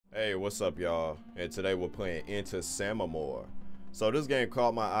Hey, what's up, y'all? And today we're playing into Samomor. So this game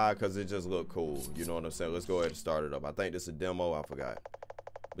caught my eye because it just looked cool. You know what I'm saying? Let's go ahead and start it up. I think this is a demo. I forgot.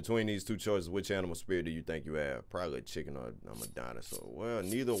 Between these two choices, which animal spirit do you think you have? Probably a chicken or I'm a dinosaur. Well,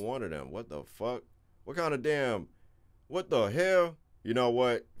 neither one of them. What the fuck? What kind of damn... What the hell? You know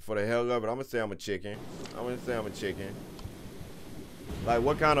what? For the hell of it, I'm gonna say I'm a chicken. Like,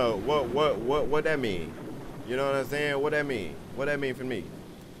 what kind of... What that mean? You know what I'm saying? What that mean? What that mean for me?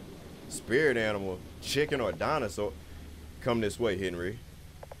 Spirit animal, chicken or dinosaur? Come this way, Henry.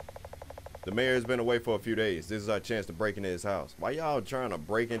 The mayor has been away for a few days. This is our chance to break into his house. Why y'all trying to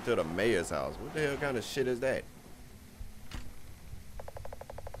break into the mayor's house? What the hell kind of shit is that?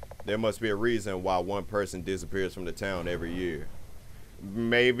 There must be a reason why one person disappears from the town every year.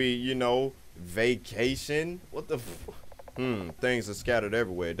 Maybe, you know, vacation? What the things are scattered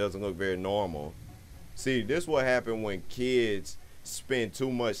everywhere. It doesn't look very normal. See, this what happened when kids spend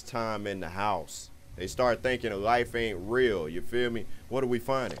too much time in the house. They start thinking life ain't real. You feel me? What are we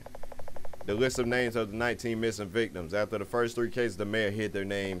finding? The list of names of the 19 missing victims. After the first 3 cases, the mayor hid their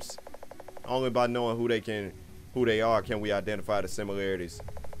names. Only by knowing who they are can we identify the similarities.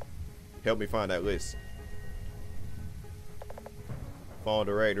 Help me find that list. Phone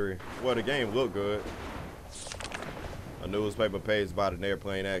directory. Well, the game looked good. A newspaper page about an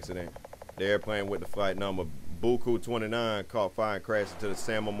airplane accident. The airplane with the flight number Buku 29 caught fire and crashed into the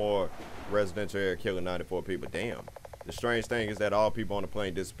Samomor residential area, killing 94 people. Damn. The strange thing is that all people on the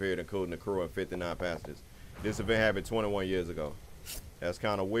plane disappeared, including the crew and 59 passengers. This event happened 21 years ago. That's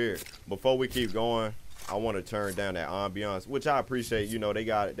kind of weird. Before we keep going, I want to turn down that ambiance, which I appreciate. You know, they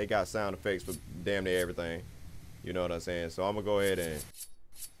got sound effects for damn near everything. You know what I'm saying? So I'm gonna go ahead and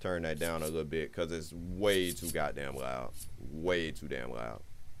turn that down a little bit because it's way too goddamn loud. Way too damn loud.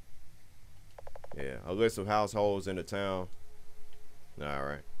 Yeah, a list of households in the town. All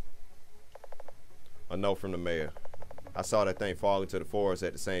right. A note from the mayor. I saw that thing fall into the forest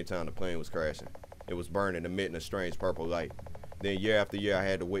at the same time the plane was crashing. It was burning, emitting a strange purple light. Then year after year, I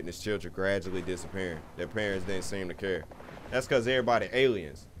had to witness children gradually disappearing. Their parents didn't seem to care. That's because everybody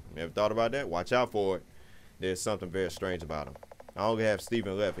aliens. You ever thought about that? Watch out for it. There's something very strange about him. I only have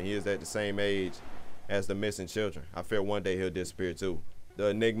Stephen left, and he is at the same age as the missing children. I fear one day he'll disappear too. The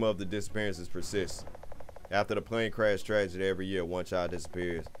enigma of the disappearances persists. After the plane crash tragedy every year, one child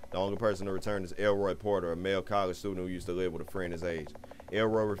disappears. The only person to return is Elroy Porter, a male college student who used to live with a friend his age.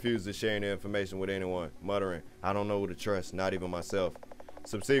 Elroy refuses to share any information with anyone, muttering, "I don't know who to trust, not even myself."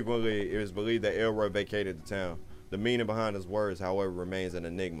 Subsequently, it is believed that Elroy vacated the town. The meaning behind his words, however, remains an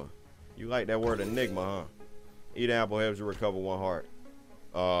enigma. You like that word enigma, huh? Eat apple helps you recover 1 heart.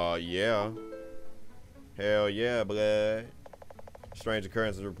 Yeah. Hell yeah, blood. Strange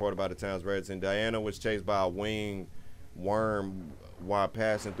occurrences reported by the town's residents. Diana was chased by a winged worm while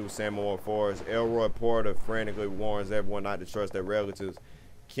passing through Samomor Forest. Elroy Porter frantically warns everyone not to trust their relatives.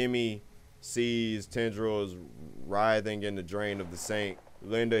 Kimmy sees tendrils writhing in the drain of the sink.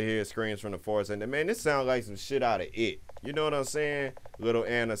 Linda hears screams from the forest. And man, this sounds like some shit out of It. You know what I'm saying? Little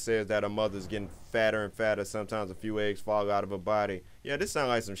Anna says that her mother's getting fatter and fatter. Sometimes a few eggs fall out of her body. Yeah, this sounds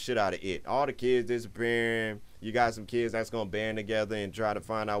like some shit out of It. All the kids disappearing. You got some kids that's going to band together and try to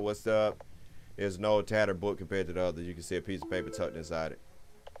find out what's up. There's no tattered book compared to the others. You can see a piece of paper tucked inside it.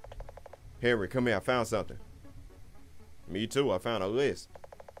 Henry, come here. I found something. Me too. I found a list.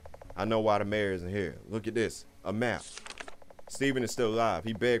 I know why the mayor isn't here. Look at this. A map. Stephen is still alive.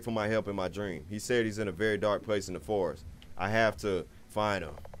 He begged for my help in my dream. He said he's in a very dark place in the forest. I have to find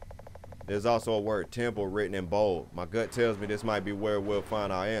him. There's also a word temple written in bold. My gut tells me this might be where we'll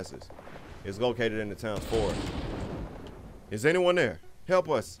find our answers. It's located in the town's forest. Is anyone there? Help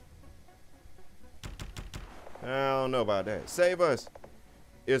us. I don't know about that. Save us.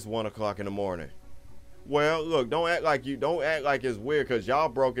 It's 1 o'clock in the morning. Well, look, don't act like it's weird because y'all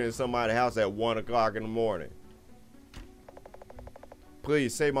broke into somebody's house at 1 o'clock in the morning.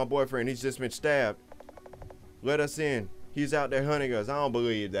 Please save my boyfriend. He's just been stabbed. Let us in. He's out there hunting us. I don't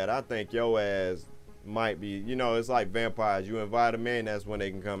believe that. I think your ass might be, you know, it's like vampires. You invite them in, that's when they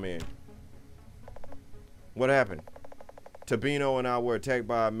can come in. What happened? Tabino and I were attacked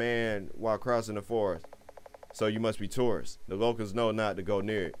by a man while crossing the forest. So you must be tourists. The locals know not to go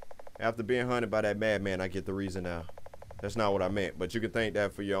near it. After being hunted by that madman, I get the reason now. That's not what I meant, but you can think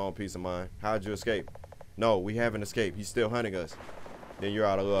that for your own peace of mind. How'd you escape? No, we haven't escaped. He's still hunting us. Then you're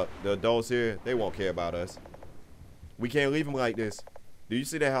out of luck. The adults here, they won't care about us. We can't leave him like this. Do you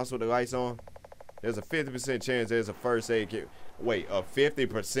see that house with the lights on? There's a 50% chance there's a first aid kit. Wait, a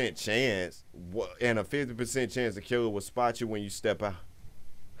 50% chance? What? And a 50% chance the killer will spot you when you step out.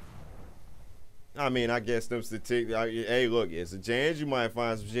 I mean, I guess them statistics. Hey, look, it's a chance you might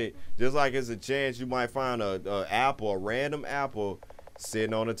find some shit. Just like it's a chance you might find a apple, a random apple,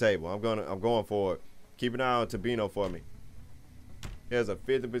 sitting on the table. I'm going for it. Keep an eye on Tabino for me. There's a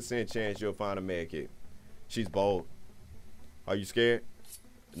 50% chance you'll find a med kit. She's bold. Are you scared?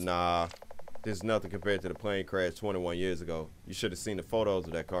 Nah. This is nothing compared to the plane crash 21 years ago. You should have seen the photos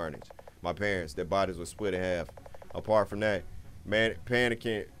of that carnage. My parents, their bodies were split in half. Apart from that, man,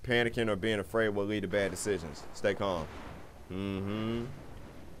 panicking or being afraid will lead to bad decisions. Stay calm.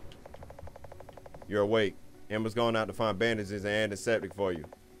 You're awake. Emma's going out to find bandages and antiseptic for you.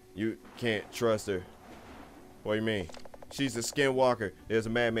 You can't trust her. What do you mean? She's a skinwalker. There's a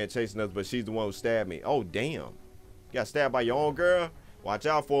madman chasing us, but she's the one who stabbed me. Oh, damn. You got stabbed by your own girl? Watch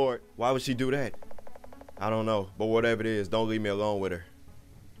out for it. Why would she do that? I don't know, but whatever it is, don't leave me alone with her.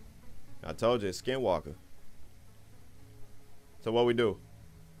 I told you, it's skinwalker. So what we do?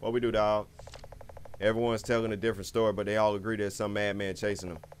 What we do, dog? Everyone's telling a different story, but they all agree there's some madman chasing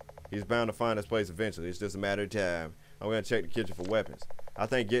them. He's bound to find this place eventually. It's just a matter of time. I'm going to check the kitchen for weapons. I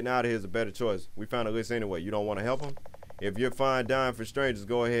think getting out of here is a better choice. We found a list anyway. You don't want to help him? If you're fine dying for strangers,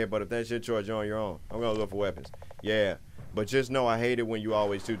 go ahead, but if that's your choice, you're on your own. I'm going to look for weapons. Yeah, but just know I hate it when you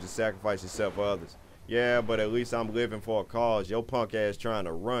always choose to sacrifice yourself for others. Yeah, but at least I'm living for a cause. Your punk ass trying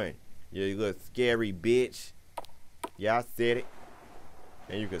to run. You little scary bitch. Yeah, I said it.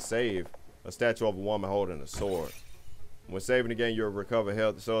 And you can save a statue of a woman holding a sword. When saving the game, you'll recover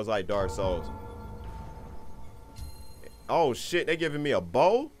health, so it's like Dark Souls. Oh shit, they giving me a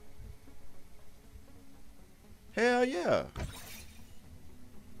bow? Hell yeah.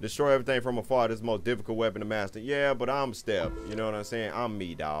 Destroy everything from afar. This is the most difficult weapon to master. Yeah, but I'm Steph. You know what I'm saying? I'm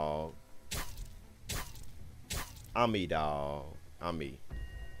me, dog. I'm me, dog. I'm me.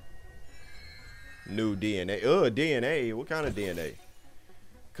 New DNA. DNA. What kind of DNA?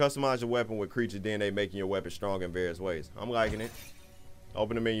 Customize your weapon with creature DNA, making your weapon stronger in various ways. I'm liking it.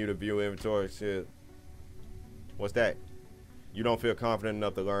 Open the menu to view inventory. Shit. What's that? You don't feel confident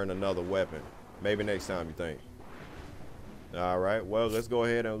enough to learn another weapon. Maybe next time, you think. Alright, well, let's go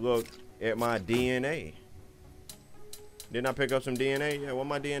ahead and look at my DNA. Didn't I pick up some DNA? Yeah, what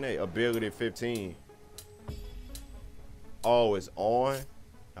my DNA? Ability 15. Oh, it's on?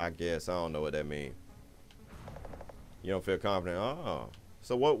 I guess. I don't know what that means. You don't feel confident? Oh.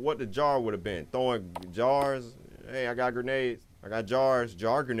 So what the jar would have been? Throwing jars? Hey, I got grenades. I got jars.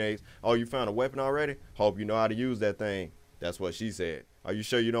 Jar grenades. Oh, you found a weapon already? Hope you know how to use that thing. That's what she said. Are you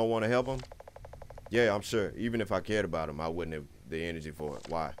sure you don't want to help him? Yeah, I'm sure. Even if I cared about him, I wouldn't have the energy for it.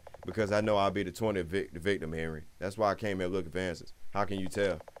 Why? Because I know I'll be the 20th victim, Henry. That's why I came here looking for answers. How can you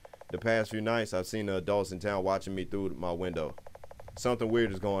tell? The past few nights, I've seen the adults in town watching me through my window. Something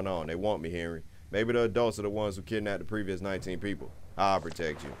weird is going on. They want me, Henry. Maybe the adults are the ones who kidnapped the previous 19 people. I'll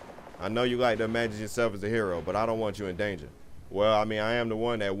protect you. I know you like to imagine yourself as a hero, but I don't want you in danger. Well, I mean, I am the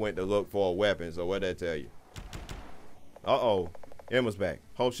one that went to look for a weapon, so what'd that tell you? Uh-oh. Emma's back.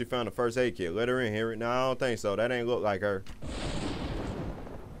 Hope she found the first aid kit. Let her in, Henry. No, I don't think so. That ain't look like her.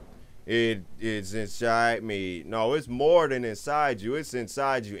 It's inside me. No, it's more than inside you. It's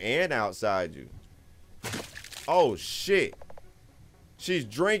inside you and outside you. Oh, shit. She's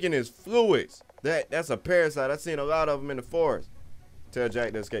drinking his fluids. That's a parasite. I've seen a lot of them in the forest. Tell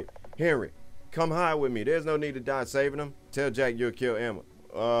Jack to escape. Henry, come hide with me. There's no need to die saving him. Tell Jack you'll kill Emma.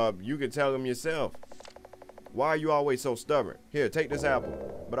 You can tell him yourself. Why are you always so stubborn? Here, take this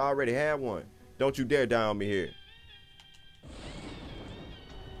apple. But I already had one. Don't you dare die on me here.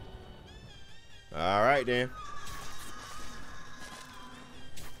 All right, then.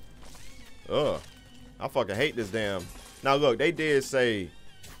 Ugh. I fucking hate this damn. Now, look, they did say...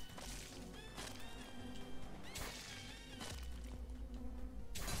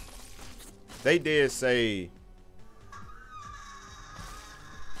 They did say...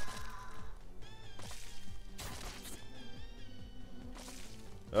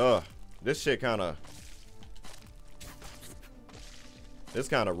 This shit kinda... It's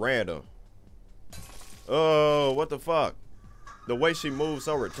kinda random. Oh, what the fuck? The way she moves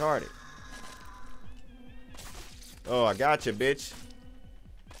so retarded. Oh, I got you, bitch.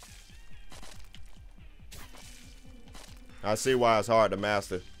 I see why it's hard to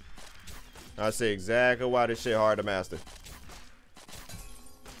master. I see exactly why this shit hard to master.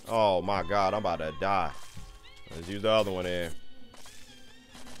 Oh my god, I'm about to die. Let's use the other one in.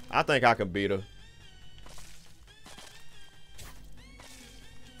 I think I can beat her.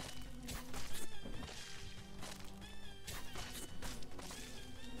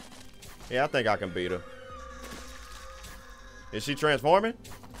 Yeah, I think I can beat her. Is she transforming?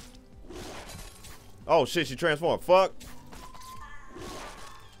 Oh shit, she transformed. Fuck.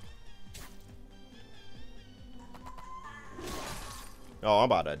 Oh, I'm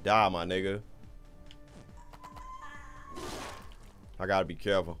about to die, my nigga. I gotta be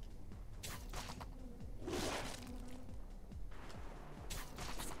careful.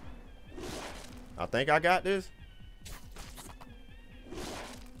 I think I got this.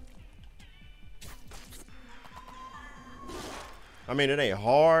 I mean, it ain't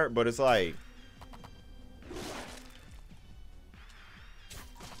hard, but it's like...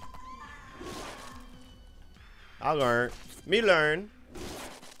 I learned. Me learn.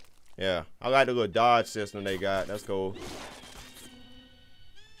 Yeah, I like the little dodge system they got. That's cool.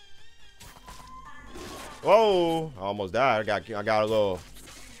 Whoa! I almost died. I got a little...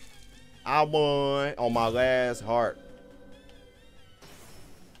 I won on my last heart.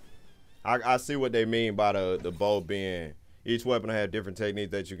 I see what they mean by the bow being... Each weapon will have different techniques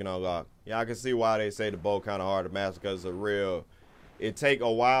that you can unlock. Yeah, I can see why they say the bow kind of hard to master, because it's a real... It take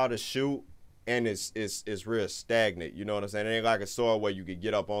a while to shoot, and it's real stagnant. You know what I'm saying? It ain't like a sword where you could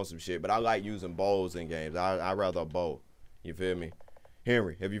get up on some shit, but I like using bows in games. I rather a bow. You feel me?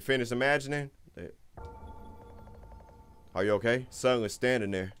 Henry, have you finished imagining? Are you okay? Son was standing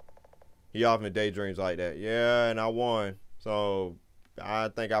there. He often daydreams like that. Yeah, and I won. So I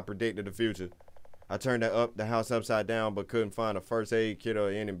think I predicted the future. I turned the house upside down, but couldn't find a first aid kit or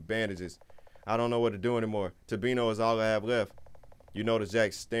any bandages. I don't know what to do anymore. Tabino is all I have left. You notice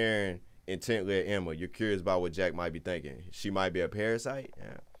Jack staring intently at Emma. You're curious about what Jack might be thinking. She might be a parasite?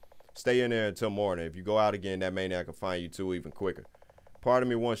 Yeah. Stay in there until morning. If you go out again, that maniac can find you too even quicker. Part of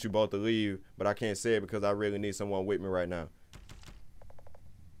me wants you both to leave, but I can't say it because I really need someone with me right now.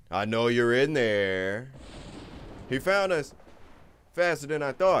 I know you're in there. He found us faster than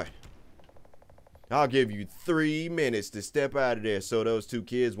I thought. I'll give you 3 minutes to step out of there so those 2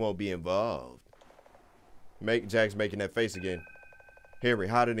 kids won't be involved. Jack's making that face again. Henry,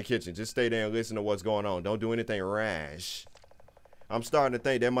 hide in the kitchen. Just stay there and listen to what's going on. Don't do anything rash. I'm starting to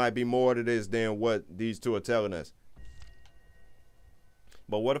think there might be more to this than what these 2 are telling us.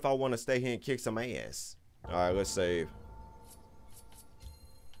 But what if I want to stay here and kick some ass? All right, let's save.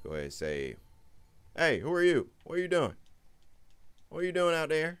 Go ahead and save. Hey, who are you? What are you doing? What are you doing out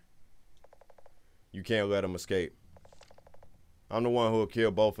there? You can't let them escape. I'm the one who will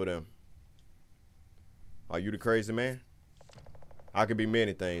kill both of them. Are you the crazy man? I could be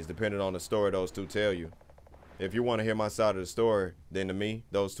many things, depending on the story those 2 tell you. If you want to hear my side of the story, then to me,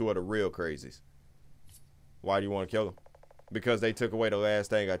 those 2 are the real crazies. Why do you want to kill them? Because they took away the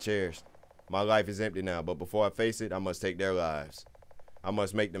last thing I cherished. My life is empty now, but before I face it, I must take their lives. I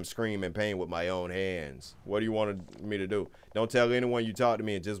must make them scream in pain with my own hands. What do you want me to do? Don't tell anyone you talk to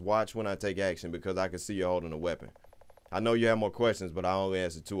me, and just watch when I take action, because I can see you holding a weapon. I know you have more questions, but I only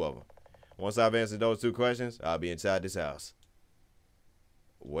answered 2 of them. Once I've answered those 2 questions, I'll be inside this house.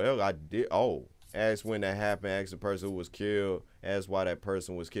 Well, I did. Oh, ask when that happened. Ask the person who was killed. Ask why that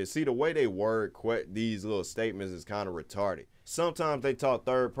person was killed. See, the way they word these little statements is kind of retarded. Sometimes they talk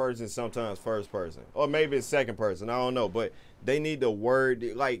 3rd person, sometimes 1st person. Or maybe it's 2nd person. I don't know. But they need to word,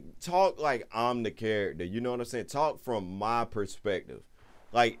 like, talk like I'm the character. You know what I'm saying? Talk from my perspective.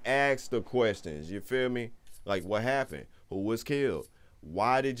 Like, ask the questions. You feel me? Like, what happened? Who was killed?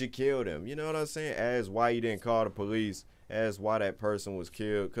 Why did you kill them? You know what I'm saying? Ask why you didn't call the police. Ask why that person was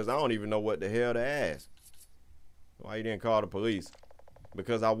killed. Because I don't even know what the hell to ask. Why you didn't call the police?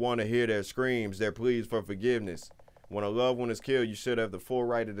 Because I want to hear their screams, their pleas for forgiveness. When a loved one is killed, you should have the full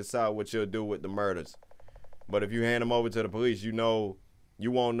right to decide what you'll do with the murders. But if you hand them over to the police, you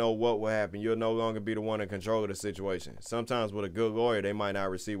won't know what will happen. You'll no longer be the one in control of the situation. Sometimes with a good lawyer, they might not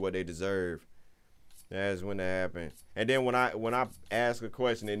receive what they deserve. That's when that happened. And then when I ask a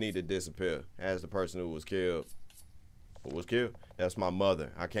question, they need to disappear. Ask the person who was killed. Who was killed? That's my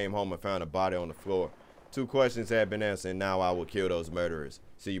mother. I came home and found a body on the floor. 2 questions had been answered, and now I will kill those murderers.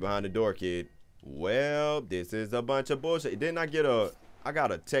 See you behind the door, kid. Well, this is a bunch of bullshit. Didn't I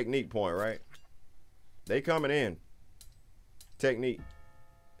got a technique point, right? They coming in. Technique.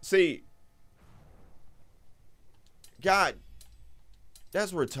 See, God,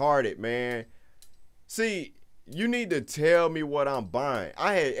 that's retarded, man. See, you need to tell me what I'm buying.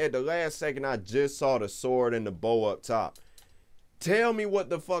 At the last second, I just saw the sword and the bow up top. Tell me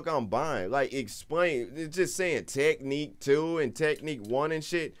what the fuck I'm buying. Like, explain. It's just saying technique 2 and technique 1 and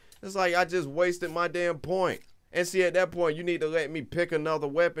shit. It's like I just wasted my damn point. And see, at that point, you need to let me pick another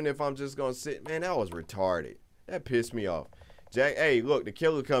weapon if I'm just gonna sit. Man, that was retarded. That pissed me off. Jack, hey, look, the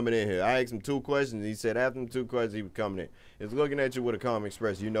killer coming in here. I asked him 2 questions. He said after them 2 questions, he was coming in. He's looking at you with a calm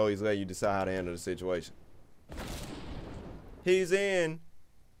expression. You know he's letting you decide how to handle the situation. He's in.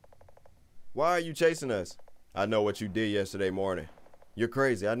 Why are you chasing us? I know what you did yesterday morning. You're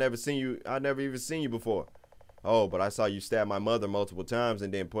crazy. I never even seen you before. Oh, but I saw you stab my mother multiple times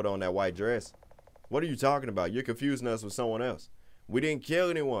and then put on that white dress. What are you talking about? You're confusing us with someone else. We didn't kill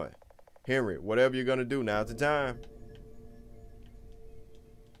anyone. Henry, whatever you're gonna do, now's the time.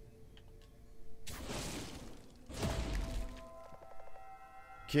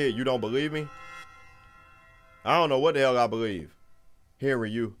 Kid, you don't believe me? I don't know what the hell I believe.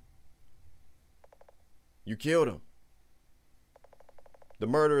 Henry, you killed him. The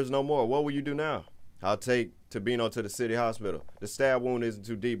murder is no more. What will you do now? I'll take Tabino to the city hospital. The stab wound isn't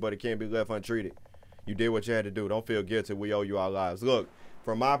too deep, but it can't be left untreated. You did what you had to do. Don't feel guilty. We owe you our lives. Look,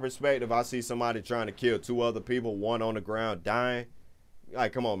 from my perspective, I see somebody trying to kill 2 other people, one on the ground dying.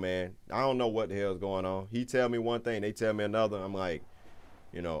 Like, come on, man. I don't know what the hell's going on. He tell me one thing, they tell me another. I'm like,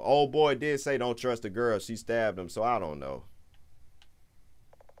 you know, old boy did say don't trust the girl. She stabbed him, so I don't know.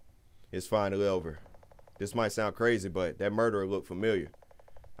 It's finally over. This might sound crazy, but that murderer looked familiar.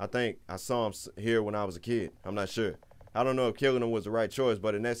 I think I saw him here when I was a kid. I'm not sure. I don't know if killing him was the right choice,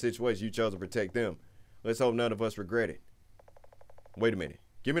 but in that situation, you chose to protect them. Let's hope none of us regret it. Wait a minute.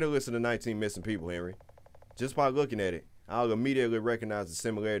 Give me the list of the 19 missing people, Henry. Just by looking at it, I'll immediately recognize the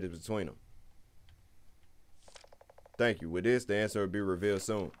similarities between them. Thank you. With this, the answer will be revealed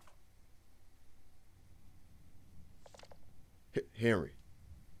soon. Henry.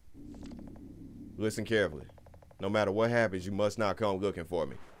 Listen carefully. No matter what happens, you must not come looking for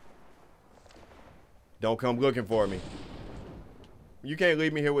me. Don't come looking for me. You can't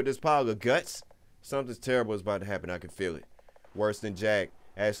leave me here with this pile of guts. Something terrible is about to happen. I can feel it. Worse than Jack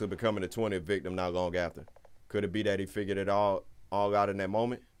actually becoming the 20th victim not long after. Could it be that he figured it all out in that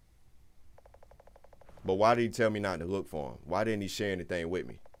moment? But why did he tell me not to look for him? Why didn't he share anything with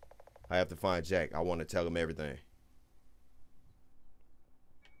me? I have to find Jack. I want to tell him everything.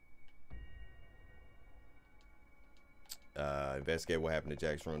 Investigate what happened to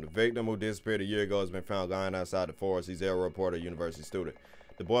Jack's room. The victim, who disappeared a year ago, has been found lying outside the forest. He's a reporter, university student.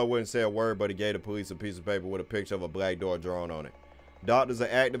 The boy wouldn't say a word, but he gave the police a piece of paper with a picture of a black door drawn on it. Doctors are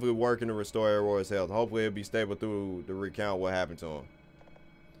actively working to restore Arora's health. Hopefully he'll be stable through to recount what happened to him.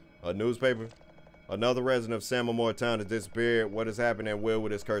 A newspaper? Another resident of Samomor town has disappeared. What has happened and where will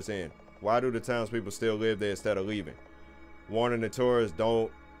this curse end? Why do the townspeople still live there instead of leaving? Warning the tourists,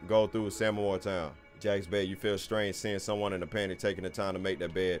 don't go through Samomor town. Jack's bed. You feel strange seeing someone in a panic taking the time to make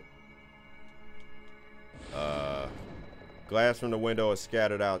that bed. Glass from the window is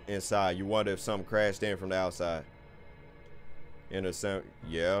scattered out inside. You wonder if something crashed in from the outside.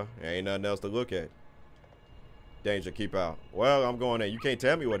 Yeah, there ain't nothing else to look at. Danger, keep out. Well, I'm going in. You can't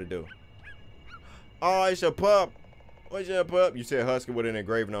tell me what to do. Oh, it's your pup. What's your pup? You said husky with an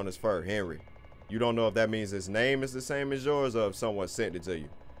engraving on his fur. Henry. You don't know if that means his name is the same as yours or if someone sent it to you.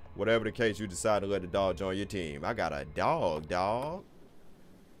 Whatever the case, you decide to let the dog join your team. I got a dog.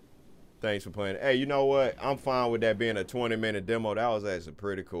 Thanks for playing. Hey, you know what? I'm fine with that being a 20-minute demo. That was actually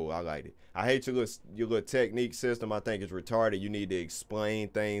pretty cool. I liked it. I hate your little technique system. I think it's retarded. You need to explain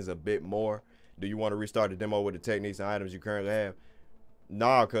things a bit more. Do you want to restart the demo with the techniques and items you currently have?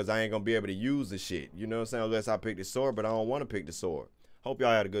 Nah, because I ain't going to be able to use the shit. You know what I'm saying? Unless I pick the sword, but I don't want to pick the sword. Hope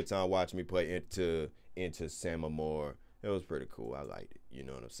y'all had a good time watching me play into Samomor. It was pretty cool. I liked it. You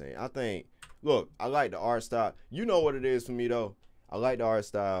know what I'm saying? I think, look, I like the art style. You know what it is for me, though? I like the art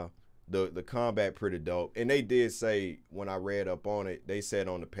style. The combat pretty dope. And they did say, when I read up on it, they said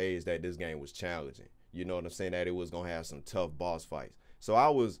on the page that this game was challenging. You know what I'm saying? That it was going to have some tough boss fights. So I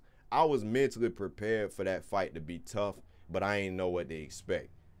was mentally prepared for that fight to be tough, but I ain't know what to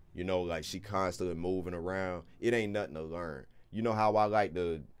expect. You know, like she constantly moving around. It ain't nothing to learn. You know how I like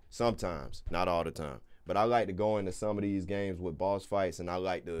to, sometimes, not all the time, but I like to go into some of these games with boss fights, and I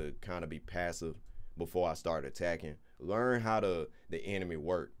like to kind of be passive before I start attacking. Learn how the enemy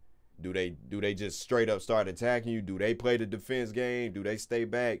work. Do they just straight up start attacking you? Do they play the defense game? Do they stay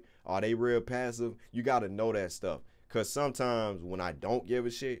back? Are they real passive? You got to know that stuff. Because sometimes when I don't give a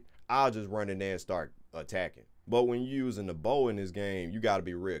shit, I'll just run in there and start attacking. But when you're using the bow in this game, you got to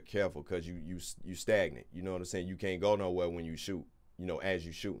be real careful because you stagnant. You know what I'm saying? You can't go nowhere when you shoot. You know, as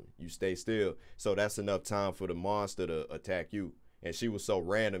you shooting, you stay still. So that's enough time for the monster to attack you. And she was so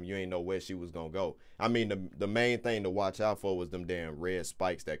random, you ain't know where she was gonna go. I mean, the main thing to watch out for was them damn red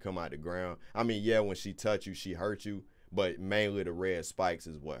spikes that come out the ground. I mean, yeah, when she touch you, she hurt you, but mainly the red spikes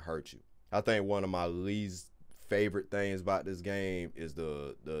is what hurt you. I think one of my least favorite things about this game is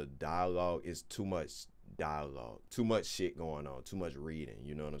the dialogue. It's too much dialogue, too much shit going on, too much reading.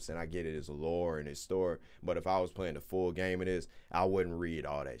 You know what I'm saying? I get it as a lore and it's story, but if I was playing the full game of this, I wouldn't read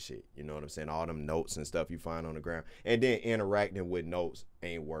all that shit. You know what I'm saying? All them notes and stuff you find on the ground, and then interacting with notes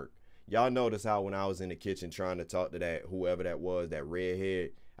ain't work. Y'all notice how when I was in the kitchen trying to talk to that whoever that was, that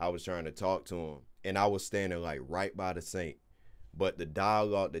redhead, I was trying to talk to him and I was standing like right by the sink. But the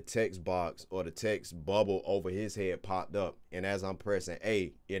dialogue, the text box or the text bubble over his head popped up. And as I'm pressing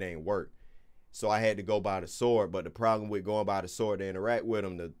A, it ain't work. So I had to go by the sword. But the problem with going by the sword to interact with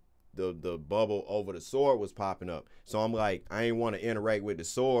him, the bubble over the sword was popping up. So I'm like, I ain't want to interact with the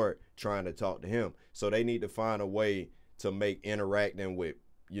sword trying to talk to him. So they need to find a way to make interacting with,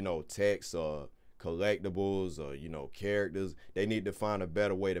 you know, text or collectibles or, you know, characters. They need to find a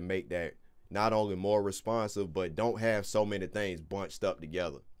better way to make that not only more responsive, but don't have so many things bunched up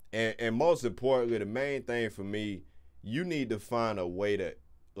together. And most importantly, the main thing for me, you need to find a way to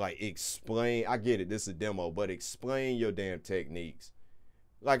like explain. I get it, this is a demo, but explain your damn techniques.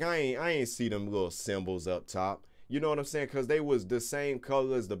 Like I ain't see them little symbols up top. You know what I'm saying? Cause they was the same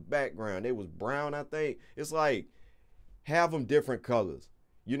color as the background. They was brown, I think. It's like have them different colors.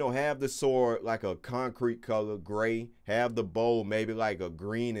 You know, have the sword like a concrete color, gray. Have the bow maybe like a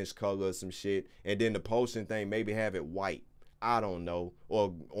greenish color or some shit. And then the potion thing, maybe have it white. I don't know.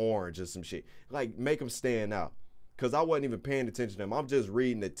 Or orange or some shit. Like, make them stand out. Because I wasn't even paying attention to them. I'm just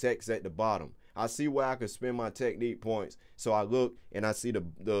reading the text at the bottom. I see where I could spend my technique points. So I look and I see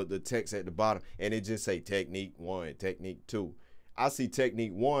the text at the bottom. And it just say technique 1, technique 2. I see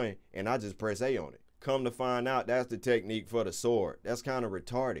technique 1 and I just press A on it. Come to find out, that's the technique for the sword. That's kind of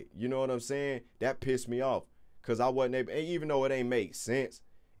retarded. You know what I'm saying? That pissed me off. Because I wasn't able, even though it ain't make sense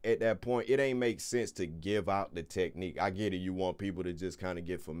at that point, it ain't make sense to give out the technique. I get it. You want people to just kind of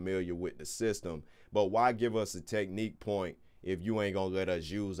get familiar with the system. But why give us a technique point if you ain't going to let us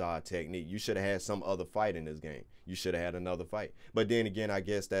use our technique? You should have had some other fight in this game. You should have had another fight. But then again, I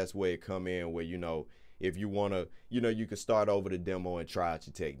guess that's where it come in where, you know, if you want to, you know, you can start over the demo and try out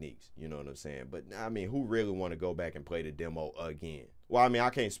your techniques. You know what I'm saying? But, I mean, who really want to go back and play the demo again? Well, I mean,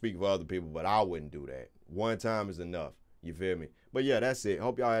 I can't speak for other people, but I wouldn't do that. One time is enough. You feel me? But, yeah, that's it.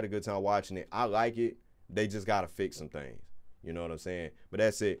 Hope y'all had a good time watching it. I like it. They just got to fix some things. You know what I'm saying? But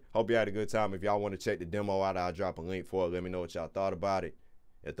that's it. Hope y'all had a good time. If y'all want to check the demo out, I'll drop a link for it. Let me know what y'all thought about it.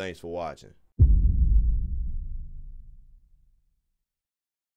 And thanks for watching.